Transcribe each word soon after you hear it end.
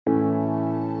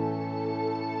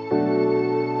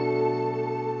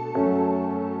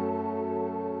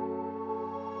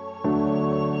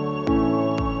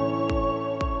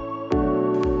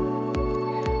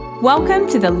Welcome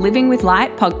to the Living with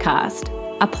Light podcast,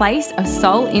 a place of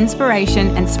soul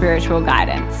inspiration and spiritual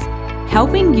guidance,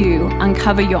 helping you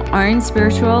uncover your own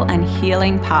spiritual and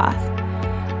healing path.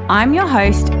 I'm your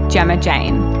host, Gemma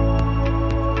Jane,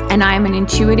 and I am an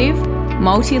intuitive,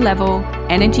 multi-level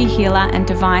energy healer and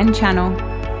divine channel,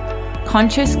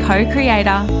 conscious co-creator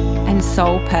and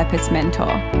soul purpose mentor.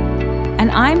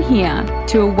 And I'm here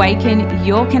to awaken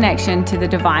your connection to the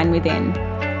divine within,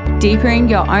 deepening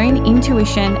your own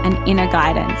intuition and inner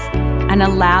guidance, and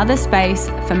allow the space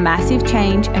for massive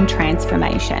change and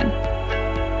transformation.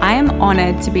 I am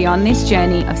honored to be on this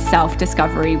journey of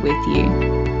self-discovery with you.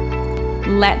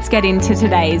 Let's get into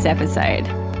today's episode.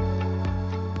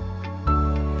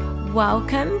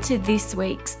 Welcome to this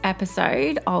week's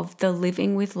episode of the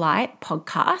Living with Light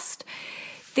podcast.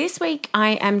 This week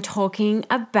I am talking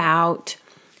about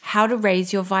how to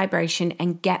raise your vibration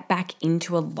and get back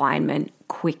into alignment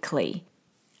quickly.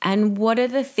 And what are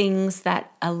the things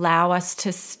that allow us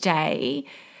to stay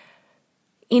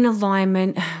in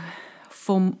alignment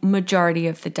for majority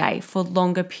of the day, for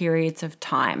longer periods of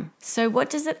time? So what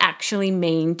does it actually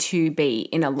mean to be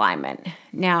in alignment?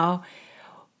 Now,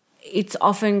 it's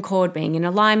often called being in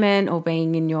alignment or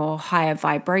being in your higher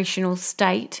vibrational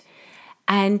state.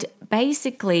 And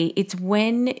basically, it's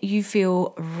when you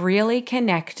feel really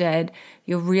connected,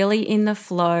 you're really in the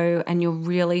flow, and you're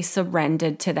really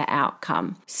surrendered to the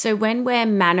outcome. So when we're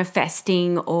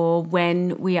manifesting or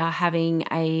when we are having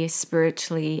a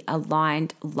spiritually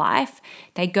aligned life,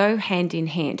 they go hand in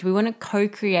hand. We want to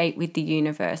co-create with the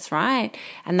universe, right?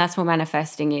 And that's what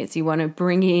manifesting is. You want to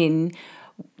bring in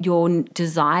your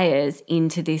desires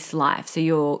into this life. So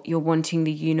you're wanting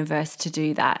the universe to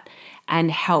do that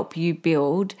and help you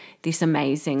build this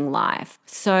amazing life.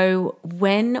 So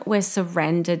when we're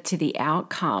surrendered to the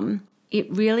outcome,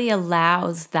 it really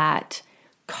allows that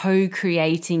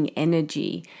co-creating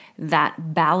energy,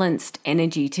 that balanced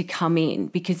energy to come in,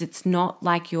 because it's not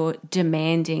like you're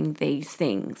demanding these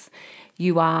things.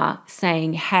 You are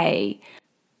saying, hey,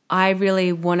 I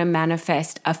really want to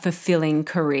manifest a fulfilling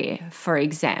career, for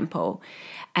example.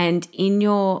 And in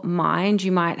your mind,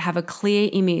 you might have a clear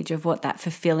image of what that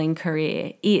fulfilling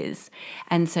career is.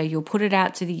 And so you'll put it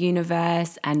out to the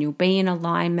universe and you'll be in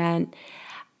alignment.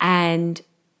 And,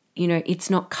 it's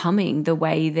not coming the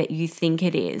way that you think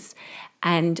it is.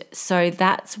 And so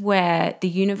that's where the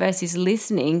universe is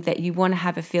listening, that you want to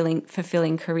have a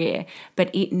fulfilling career,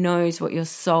 but it knows what your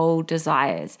soul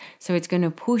desires. So it's going to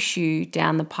push you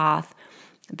down the path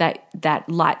that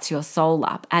lights your soul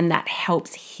up, and that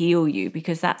helps heal you,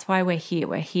 because that's why we're here.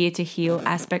 We're here to heal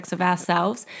aspects of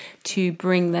ourselves, to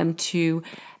bring them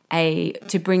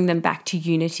back to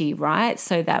unity, right?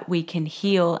 So that we can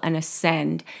heal and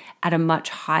ascend at a much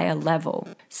higher level.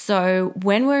 So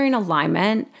when we're in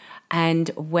alignment and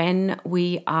when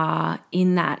we are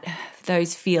in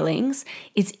those feelings,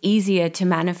 it's easier to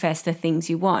manifest the things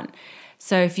you want.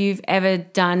 So if you've ever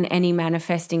done any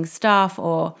manifesting stuff,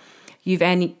 or you've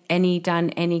done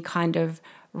any kind of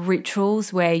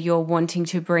rituals where you're wanting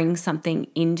to bring something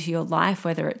into your life,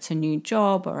 whether it's a new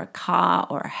job or a car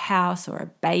or a house or a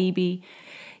baby,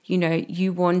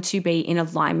 you want to be in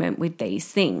alignment with these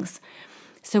things.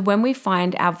 So when we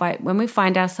find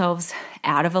ourselves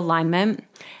out of alignment,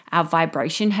 our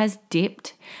vibration has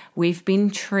dipped, we've been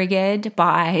triggered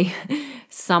by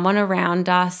someone around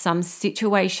us, some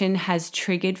situation has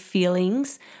triggered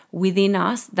feelings within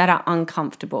us that are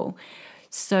uncomfortable.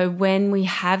 So when we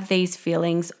have these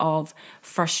feelings of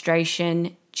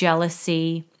frustration,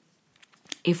 jealousy,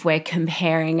 if we're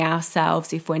comparing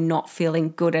ourselves, if we're not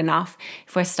feeling good enough,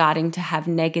 if we're starting to have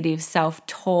negative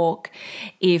self-talk,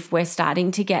 if we're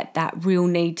starting to get that real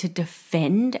need to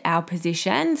defend our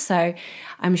position. So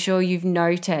I'm sure you've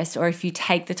noticed, or if you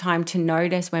take the time to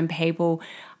notice, when people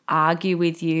argue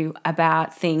with you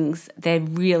about things, they're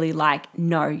really like,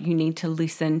 no, you need to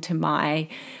listen to my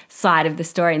side of the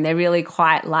story. And they're really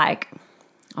quite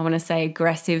I want to say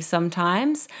aggressive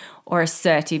sometimes, or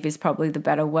assertive is probably the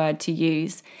better word to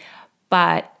use.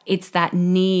 But it's that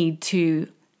need to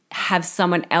have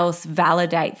someone else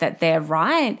validate that they're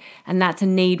right, and that's a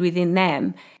need within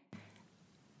them.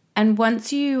 And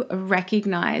once you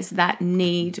recognize that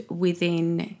need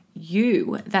within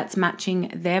you that's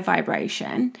matching their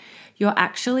vibration, you're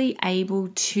actually able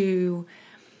to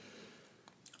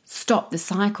stop the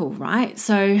cycle, right?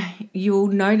 So you'll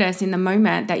notice in the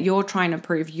moment that you're trying to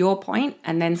prove your point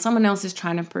and then someone else is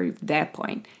trying to prove their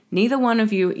point. Neither one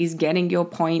of you is getting your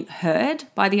point heard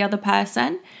by the other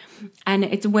person. And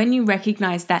it's when you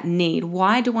recognize that need.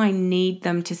 Why do I need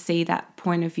them to see that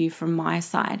point of view from my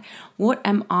side? What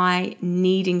am I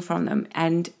needing from them?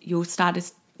 And you'll start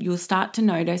to you'll start to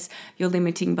notice your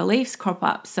limiting beliefs crop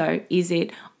up. So is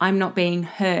it, I'm not being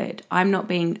heard, I'm not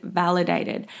being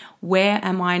validated, where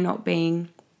am I not being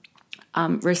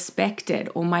respected,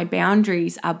 or my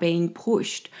boundaries are being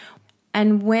pushed?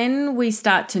 And when we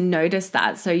start to notice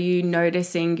that, so you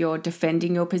noticing you're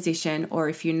defending your position, or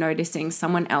if you're noticing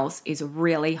someone else is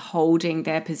really holding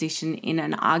their position in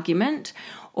an argument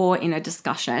or in a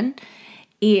discussion,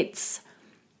 it's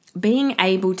being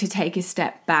able to take a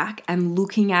step back and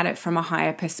looking at it from a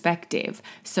higher perspective.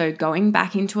 So going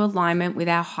back into alignment with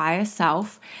our higher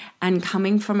self and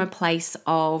coming from a place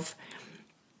of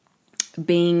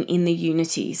being in the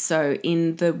unity, so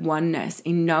in the oneness,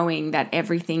 in knowing that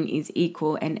everything is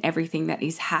equal and everything that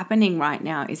is happening right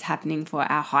now is happening for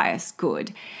our highest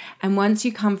good. And once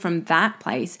you come from that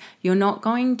place, you're not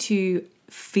going to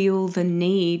feel the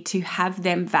need to have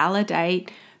them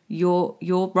validate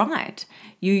you're right.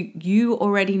 You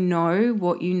already know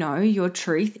what you know. Your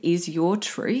truth is your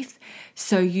truth.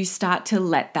 So you start to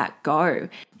let that go.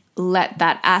 Let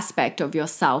that aspect of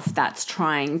yourself that's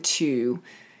trying to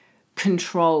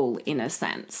control, in a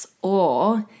sense,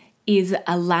 or is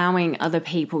allowing other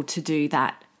people to do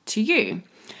that to you.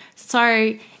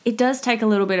 So it does take a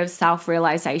little bit of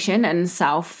self-realization and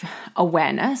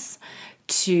self-awareness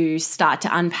to start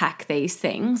to unpack these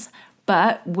things.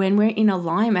 But when we're in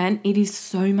alignment, it is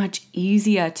so much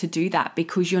easier to do that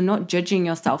because you're not judging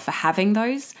yourself for having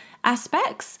those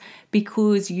aspects,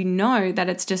 because you know that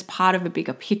it's just part of a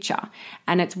bigger picture.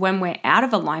 And it's when we're out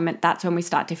of alignment, that's when we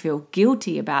start to feel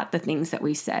guilty about the things that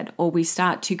we said, or we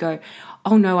start to go,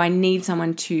 oh no, I need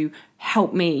someone to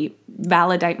help me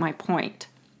validate my point.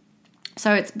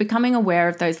 So it's becoming aware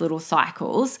of those little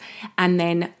cycles and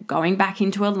then going back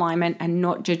into alignment and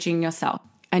not judging yourself.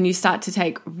 And you start to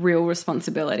take real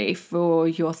responsibility for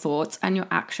your thoughts and your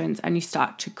actions, and you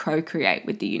start to co-create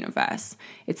with the universe.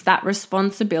 It's that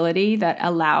responsibility that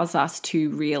allows us to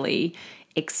really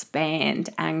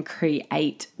expand and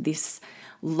create this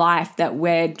life that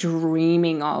we're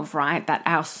dreaming of, right? That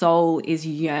our soul is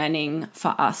yearning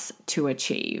for us to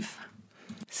achieve.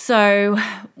 So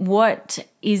what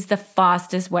is the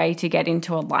fastest way to get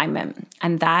into alignment?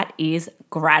 And that is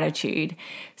gratitude.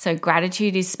 So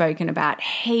gratitude is spoken about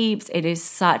heaps. It is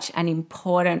such an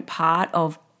important part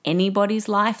of anybody's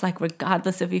life, like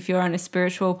regardless of if you're on a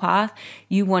spiritual path,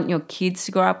 you want your kids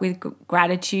to grow up with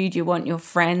gratitude. You want your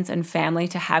friends and family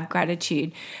to have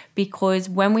gratitude, because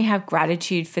when we have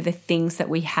gratitude for the things that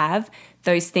we have,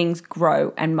 those things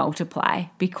grow and multiply,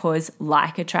 because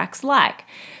like attracts like.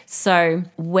 So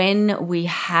when we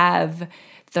have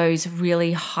those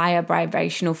really higher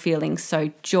vibrational feelings,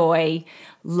 so joy,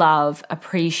 love,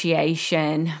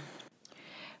 appreciation,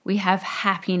 we have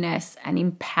happiness and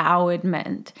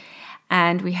empowerment,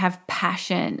 and we have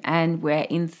passion, and we're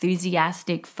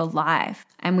enthusiastic for life,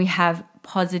 and we have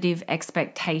positive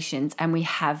expectations, and we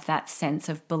have that sense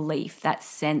of belief, that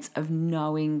sense of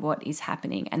knowing what is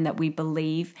happening, and that we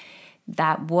believe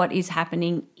that what is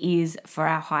happening is for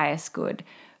our highest good,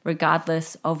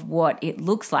 regardless of what it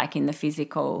looks like in the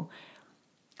physical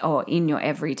or in your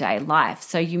everyday life.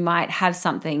 So you might have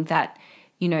something that,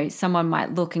 you know, someone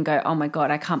might look and go, oh my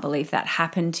God, I can't believe that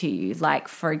happened to you. Like,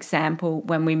 for example,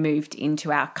 when we moved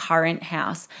into our current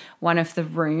house, one of the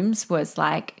rooms was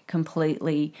like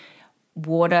completely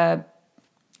water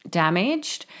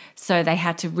damaged. So they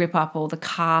had to rip up all the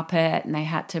carpet and they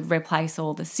had to replace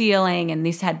all the ceiling. And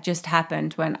this had just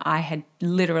happened when I had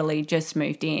literally just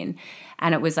moved in.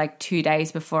 And it was like 2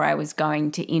 days before I was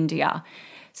going to India.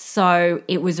 So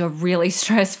it was a really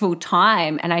stressful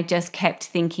time, and I just kept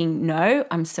thinking, no,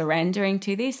 I'm surrendering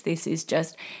to this. This is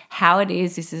just how it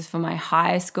is. This is for my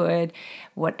highest good,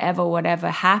 whatever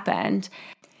happened.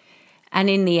 And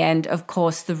in the end, of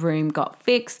course, the room got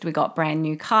fixed. We got brand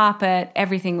new carpet.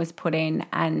 Everything was put in,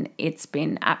 and it's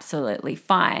been absolutely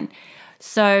fine.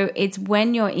 So it's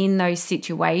when you're in those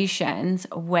situations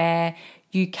where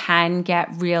you can get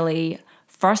really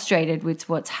frustrated with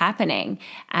what's happening,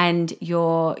 and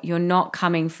you're not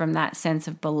coming from that sense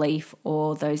of belief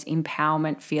or those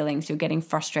empowerment feelings. You're getting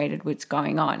frustrated with what's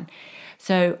going on.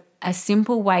 So a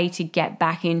simple way to get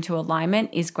back into alignment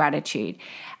is gratitude.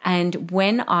 And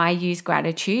when I use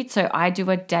gratitude, so I do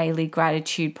a daily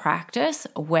gratitude practice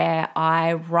where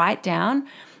I write down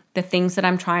the things that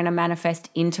I'm trying to manifest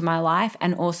into my life,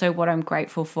 and also what I'm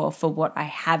grateful for what I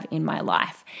have in my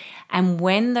life. And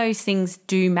when those things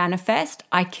do manifest,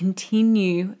 I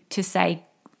continue to say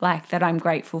like that I'm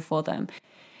grateful for them.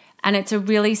 And it's a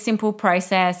really simple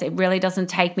process. It really doesn't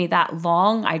take me that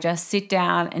long. I just sit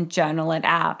down and journal it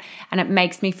out. And it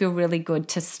makes me feel really good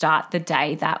to start the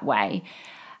day that way.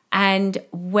 And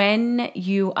when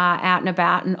you are out and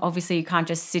about, and obviously you can't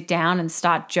just sit down and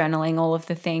start journaling all of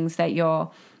the things that you're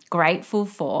grateful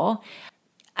for,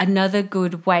 another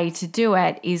good way to do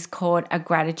it is called a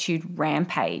gratitude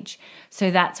rampage.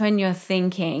 So that's when you're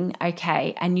thinking,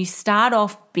 okay, and you start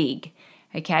off big.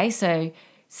 Okay, so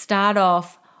start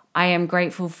off, I am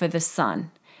grateful for the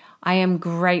sun. I am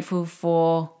grateful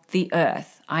for the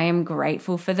earth. I am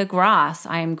grateful for the grass.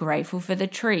 I am grateful for the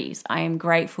trees. I am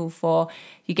grateful for,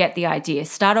 you get the idea.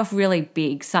 Start off really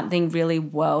big, something really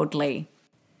worldly.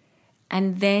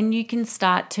 And then you can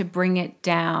start to bring it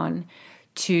down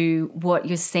to what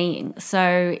you're seeing.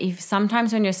 So if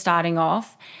sometimes when you're starting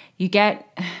off, you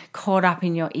get caught up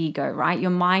in your ego, right?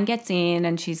 Your mind gets in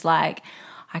and she's like,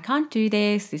 I can't do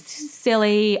this. This is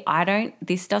silly.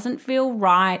 This doesn't feel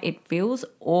right. It feels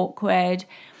awkward.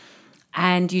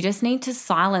 And you just need to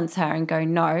silence her and go,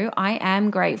 no, I am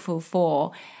grateful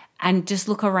for, and just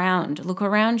look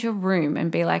around your room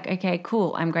and be like, okay,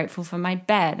 cool. I'm grateful for my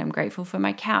bed. I'm grateful for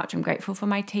my couch. I'm grateful for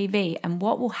my TV. And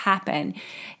what will happen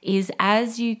is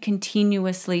as you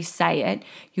continuously say it,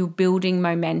 you're building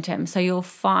momentum. So you'll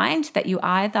find that you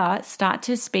either start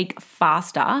to speak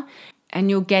faster and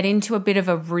you'll get into a bit of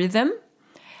a rhythm.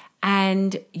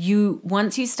 And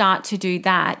once you start to do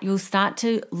that, you'll start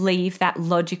to leave that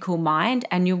logical mind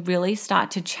and you'll really start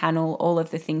to channel all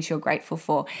of the things you're grateful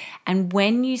for. And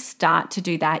when you start to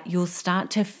do that, you'll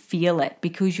start to feel it,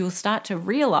 because you'll start to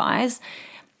realize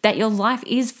that your life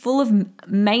is full of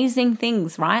amazing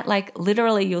things, right? Like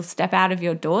literally you'll step out of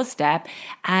your doorstep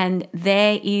and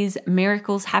there is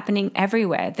miracles happening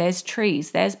everywhere. There's trees,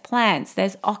 there's plants,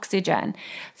 there's oxygen.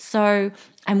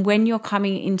 And when you're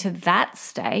coming into that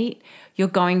state, you're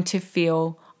going to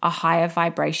feel a higher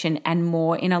vibration and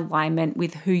more in alignment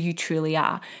with who you truly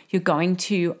are. You're going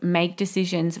to make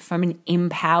decisions from an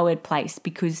empowered place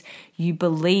because you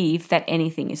believe that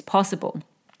anything is possible.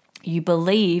 You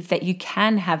believe that you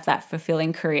can have that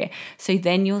fulfilling career. So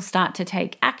then you'll start to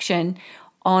take action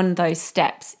on those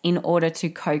steps in order to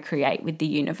co-create with the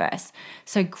universe.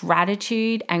 So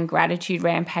gratitude and gratitude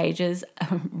rampages,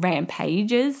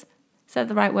 is that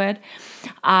the right word?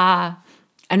 Are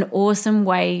an awesome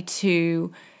way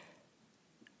to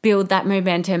build that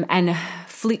momentum and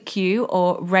flick you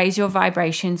or raise your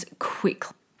vibrations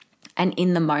quickly and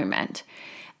in the moment.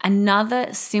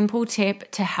 Another simple tip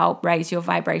to help raise your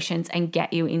vibrations and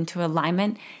get you into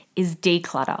alignment is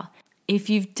declutter.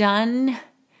 If you've done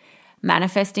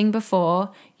manifesting before,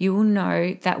 you will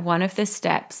know that one of the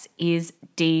steps is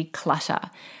declutter.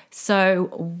 So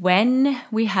when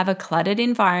we have a cluttered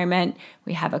environment,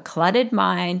 we have a cluttered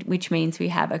mind, which means we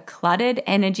have a cluttered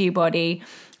energy body,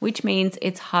 which means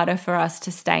it's harder for us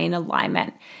to stay in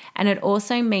alignment. And it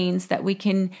also means that we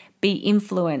can be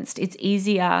influenced. It's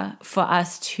easier for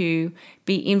us to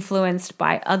be influenced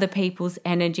by other people's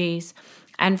energies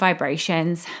and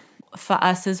vibrations, for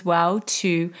us as well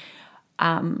to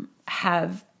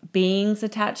have beings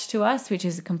attached to us, which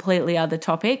is a completely other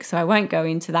topic, so I won't go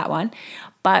into that one.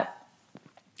 But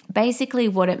basically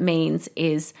what it means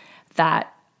is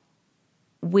that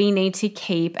we need to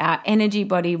keep our energy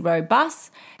body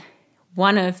robust.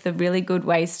 One of the really good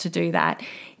ways to do that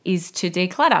is to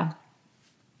declutter.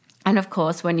 And of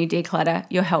course, when you declutter,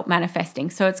 you'll help manifesting.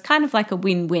 So it's kind of like a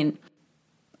win-win.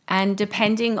 And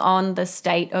depending on the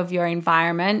state of your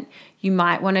environment, you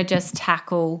might want to just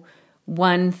tackle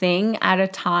one thing at a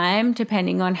time,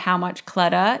 depending on how much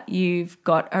clutter you've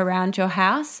got around your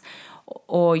house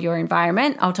or your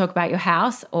environment. I'll talk about your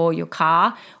house or your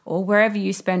car or wherever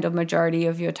you spend a majority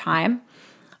of your time.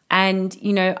 And,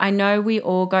 I know we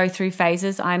all go through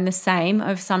phases. I'm the same,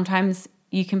 of sometimes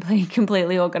you can be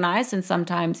completely organized and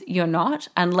sometimes you're not,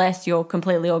 unless you're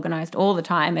completely organized all the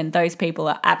time. And those people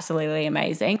are absolutely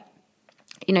amazing.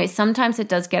 Sometimes it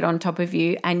does get on top of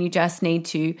you and you just need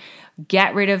to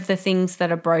get rid of the things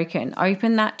that are broken.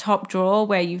 Open that top drawer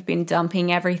where you've been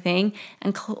dumping everything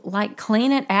and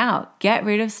clean it out. Get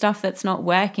rid of stuff that's not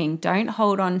working. Don't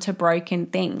hold on to broken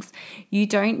things. You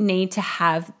don't need to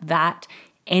have that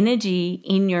energy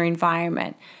in your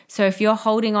environment. So if you're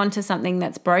holding on to something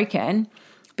that's broken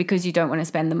because you don't want to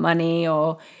spend the money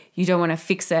or you don't want to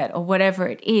fix it or whatever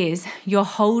it is, you're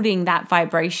holding that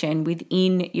vibration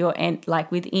within your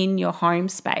home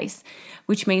space,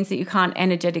 which means that you can't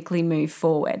energetically move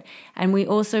forward. And we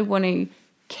also want to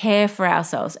care for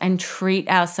ourselves and treat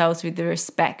ourselves with the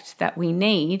respect that we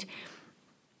need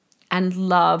and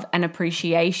love and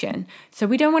appreciation. So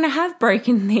we don't want to have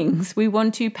broken things. We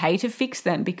want to pay to fix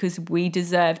them because we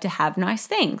deserve to have nice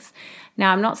things.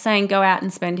 Now, I'm not saying go out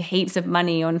and spend heaps of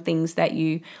money on things that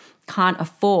you can't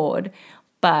afford,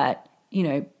 but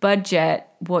budget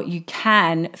what you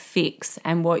can fix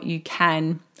and what you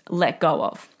can let go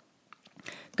of.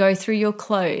 Go through your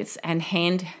clothes and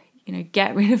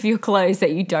get rid of your clothes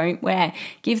that you don't wear.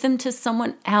 Give them to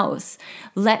someone else.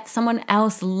 Let someone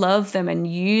else love them and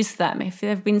use them. If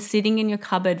they've been sitting in your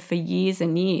cupboard for years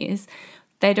and years,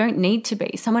 they don't need to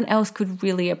be. Someone else could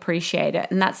really appreciate it.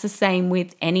 And that's the same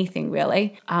with anything,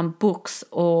 really. Books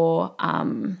or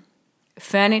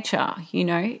furniture,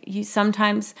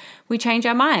 sometimes we change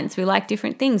our minds. We like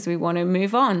different things. We want to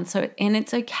move on. And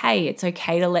it's okay. It's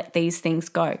okay to let these things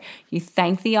go. You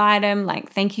thank the item,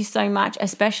 thank you so much,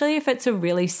 especially if it's a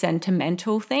really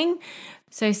sentimental thing.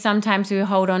 So sometimes we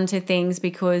hold on to things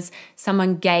because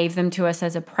someone gave them to us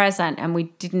as a present and we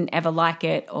didn't ever like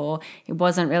it, or it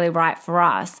wasn't really right for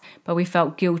us, but we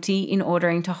felt guilty in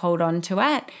ordering to hold on to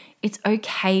it. It's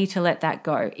okay to let that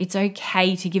go. It's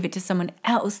okay to give it to someone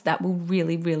else that will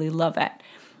really, really love it.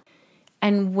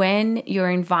 And when your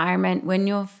environment, when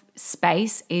your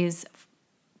space is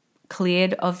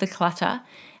cleared of the clutter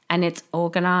and it's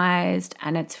organized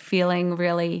and it's feeling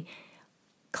really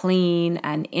clean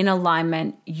and in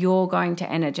alignment, you're going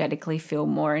to energetically feel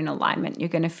more in alignment. You're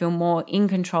going to feel more in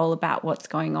control about what's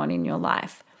going on in your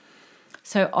life.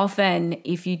 So often,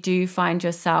 if you do find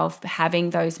yourself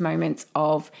having those moments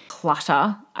of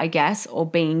clutter, or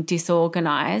being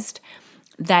disorganized,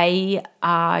 they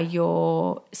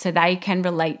can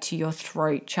relate to your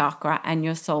throat chakra and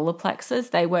your solar plexus.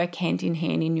 They work hand in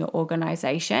hand in your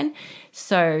organization.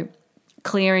 So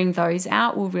clearing those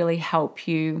out will really help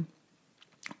you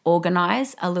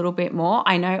organize a little bit more.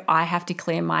 I know I have to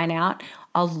clear mine out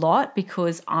a lot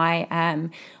because I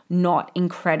am not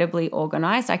incredibly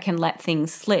organized. I can let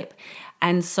things slip.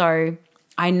 And so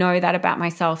I know that about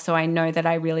myself. So I know that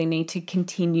I really need to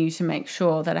continue to make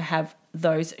sure that I have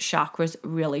those chakras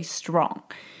really strong.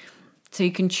 So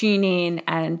you can tune in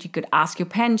and you could ask your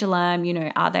pendulum,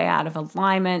 are they out of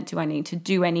alignment? Do I need to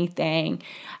do anything?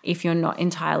 If you're not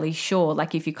entirely sure,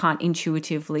 if you can't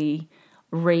intuitively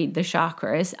read the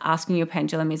chakras, asking your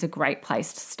pendulum is a great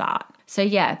place to start. So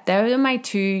those are my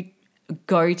two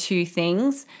go-to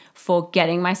things for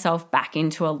getting myself back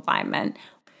into alignment.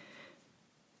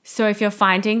 So if you're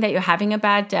finding that you're having a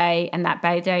bad day and that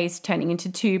bad day is turning into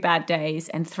 2 bad days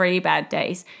and 3 bad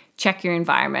days, check your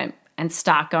environment and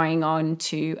start going on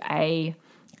to a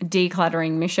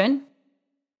decluttering mission.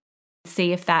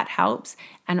 See if that helps.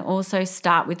 And also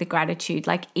start with the gratitude.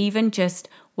 Even just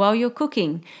while you're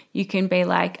cooking, you can be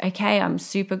okay, I'm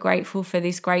super grateful for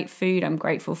this great food. I'm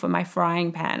grateful for my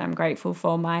frying pan. I'm grateful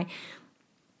for my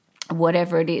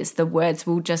whatever it is. The words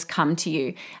will just come to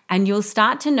you. And you'll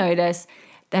start to notice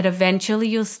that eventually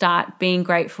you'll start being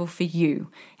grateful for you.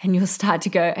 And you'll start to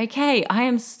go, okay, I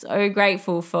am so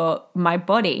grateful for my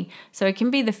body. So it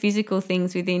can be the physical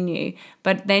things within you.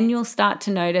 But then you'll start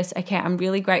to notice, okay, I'm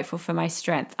really grateful for my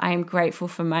strength. I am grateful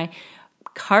for my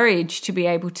courage to be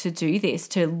able to do this,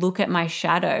 to look at my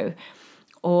shadow,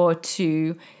 or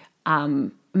to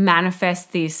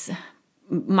manifest this,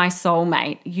 my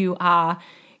soulmate.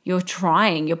 You're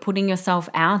trying, you're putting yourself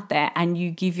out there, and you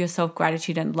give yourself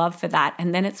gratitude and love for that.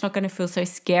 And then it's not going to feel so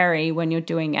scary when you're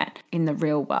doing it in the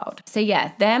real world. So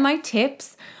they're my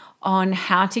tips on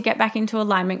how to get back into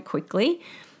alignment quickly.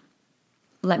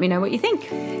 Let me know what you think.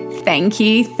 Thank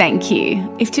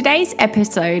you. If today's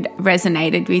episode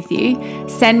resonated with you,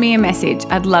 send me a message.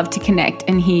 I'd love to connect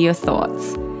and hear your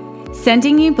thoughts.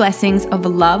 Sending you blessings of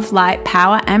love, light,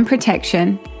 power, and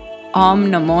protection.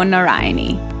 Om Namo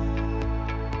Narayani.